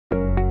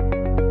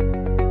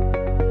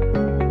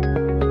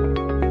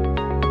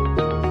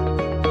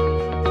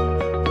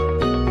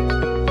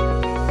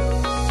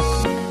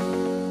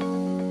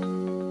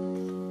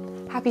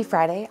Happy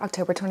Friday,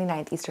 October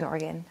 29th, Eastern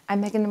Oregon.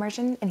 I'm Megan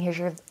Immersion, and here's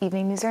your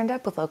evening news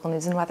roundup with local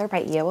news and weather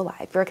by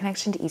EOAlive, your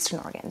connection to Eastern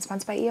Oregon,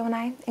 sponsored by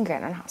EONI and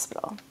Grande Main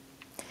Hospital.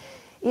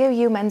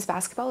 EOU men's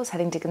basketball is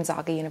heading to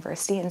Gonzaga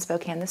University in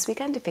Spokane this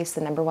weekend to face the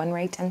 #1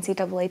 ranked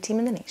NCAA team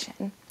in the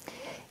nation.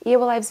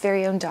 EOAlive's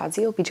very own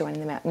Dodzy will be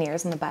joining the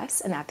Mountaineers on the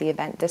bus and at the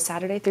event this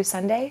Saturday through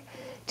Sunday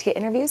to get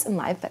interviews and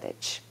live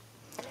footage.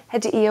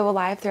 Head to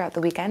EOAlive throughout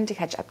the weekend to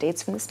catch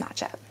updates from this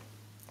matchup.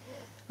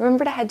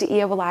 Remember to head to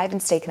EOAlive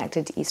and stay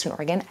connected to Eastern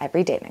Oregon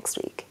every day next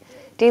week.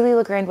 Daily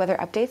LaGrande weather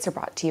updates are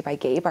brought to you by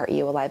Gabe, our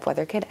EOAlive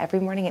weather kid, every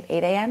morning at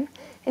 8 a.m.,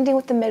 ending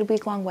with the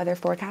midweek-long weather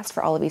forecast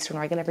for all of Eastern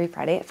Oregon every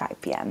Friday at 5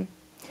 p.m.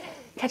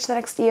 Catch the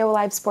next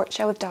EOAlive sports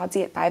show with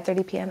Dodzy at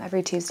 5:30 p.m.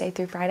 every Tuesday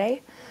through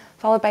Friday,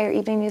 followed by your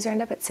evening news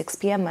roundup at 6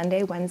 p.m.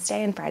 Monday,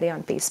 Wednesday, and Friday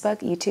on Facebook,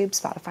 YouTube,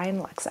 Spotify, and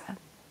Alexa.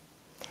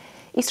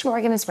 Eastern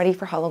Oregon is ready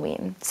for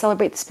Halloween.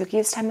 Celebrate the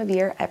spookiest time of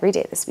year every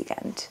day this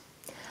weekend.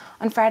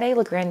 On Friday,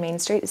 Grande Main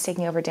Street is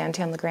taking over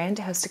downtown LaGrande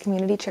to host a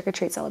community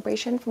trick-or-treat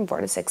celebration from 4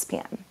 to 6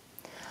 p.m.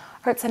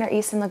 Art Center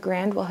East in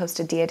LaGrande will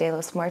host a Dia de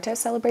los Muertos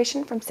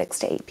celebration from 6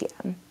 to 8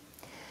 p.m.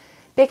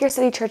 Baker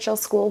City Churchill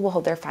School will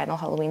hold their final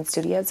Halloween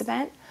Studios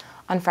event.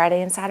 On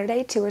Friday and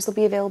Saturday, tours will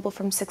be available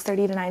from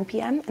 6:30 to 9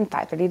 p.m. and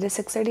 5:30 to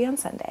 6:30 on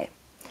Sunday.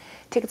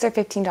 Tickets are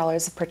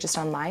 $15 if purchased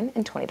online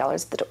and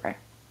 $20 at the door.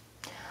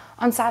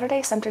 On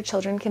Saturday, Sumter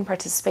children can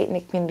participate in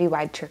a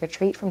community-wide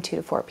trick-or-treat from 2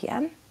 to 4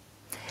 p.m.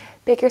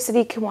 Baker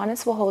City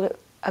Kiwanis will hold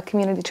a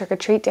community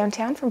trick-or-treat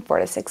downtown from 4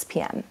 to 6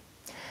 p.m.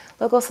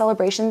 Local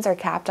celebrations are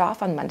capped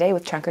off on Monday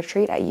with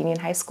trunk-or-treat at Union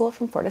High School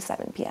from 4 to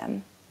 7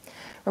 p.m.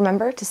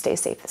 Remember to stay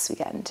safe this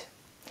weekend.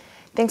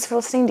 Thanks for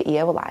listening to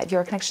EOAlive,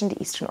 your connection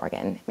to Eastern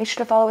Oregon. Make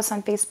sure to follow us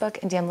on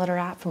Facebook and download our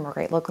app for more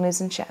great local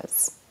news and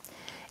shows.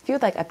 If you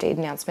would like updated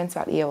announcements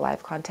about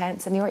EOAlive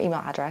content, send your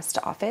email address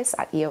to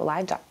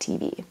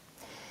office@eolive.tv.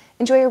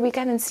 Enjoy your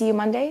weekend and see you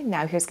Monday.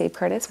 Now here's Gabe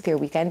Curtis with your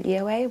weekend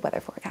EOA weather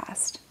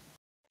forecast.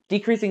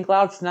 Decreasing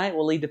clouds tonight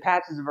will lead to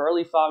patches of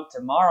early fog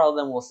tomorrow,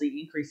 then we'll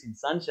see increasing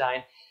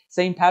sunshine.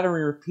 Same pattern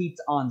repeats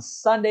on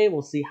Sunday.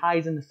 We'll see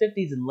highs in the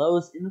 50s and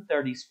lows in the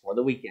 30s for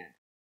the weekend.